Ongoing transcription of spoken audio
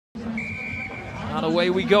And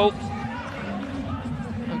away we go.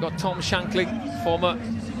 I've got Tom Shankling, former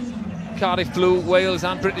Cardiff Blue, Wales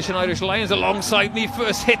and British and Irish Lions alongside me.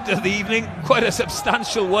 First hit of the evening, quite a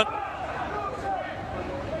substantial one.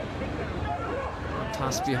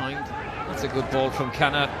 Pass behind. That's a good ball from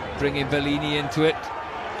Canna, bringing Bellini into it.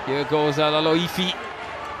 Here goes Alaloifi.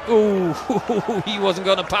 Ooh, he wasn't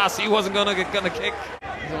going to pass, he wasn't going to kick.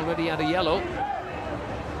 He's already had a yellow.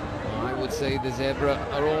 I would say the Zebra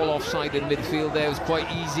are all offside in midfield there. It was quite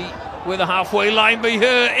easy with a halfway line, but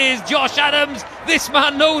here is Josh Adams. This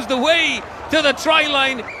man knows the way to the try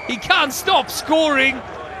line. He can't stop scoring.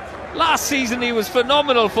 Last season he was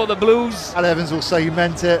phenomenal for the Blues. Al Evans will say he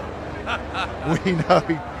meant it. We know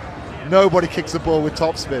nobody kicks the ball with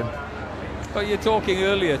topspin. But you're talking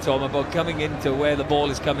earlier, Tom, about coming into where the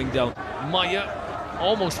ball is coming down. Meyer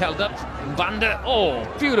almost held up. Banda, oh,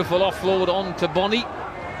 beautiful offload on to Bonnie.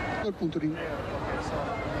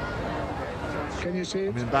 Can you see it?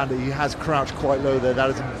 I mean, Banda, he has crouched quite low there.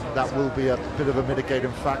 That will be a bit of a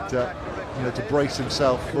mitigating factor, you know, to brace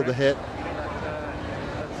himself for the hit.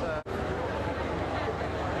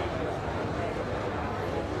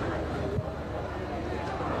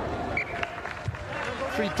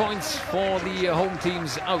 3 points for the home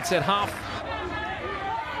team's outset half.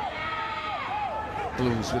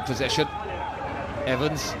 Blues with possession.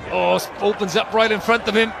 Evans, oh, opens up right in front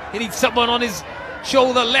of him. He needs someone on his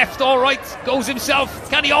shoulder, left or right. Goes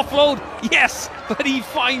himself. Can he offload? Yes, but he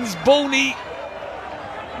finds Boney.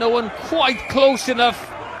 No one quite close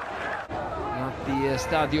enough. At the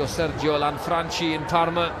Stadio Sergio Lanfranchi in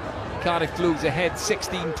Parma, Cardiff Blues ahead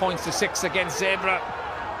 16 points to 6 against Zebra.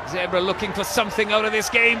 Zebra looking for something out of this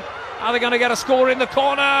game. Are they going to get a score in the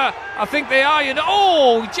corner? I think they are. You know,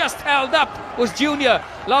 oh, just held up was Junior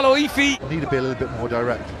Laloifi. Need to be a little bit more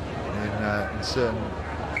direct at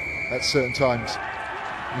certain times.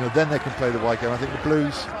 You know, then they can play the wide game. I think the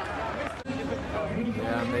Blues.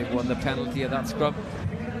 Yeah, and they've won the penalty of that scrum.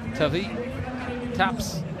 Tavi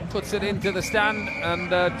taps, puts it into the stand,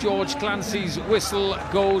 and George Clancy's whistle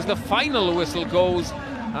goes. The final whistle goes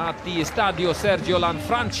at the Stadio Sergio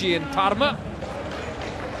Lanfranchi in Parma.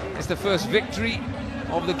 It's the first victory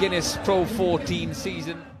of the Guinness PRO14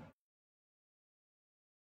 season.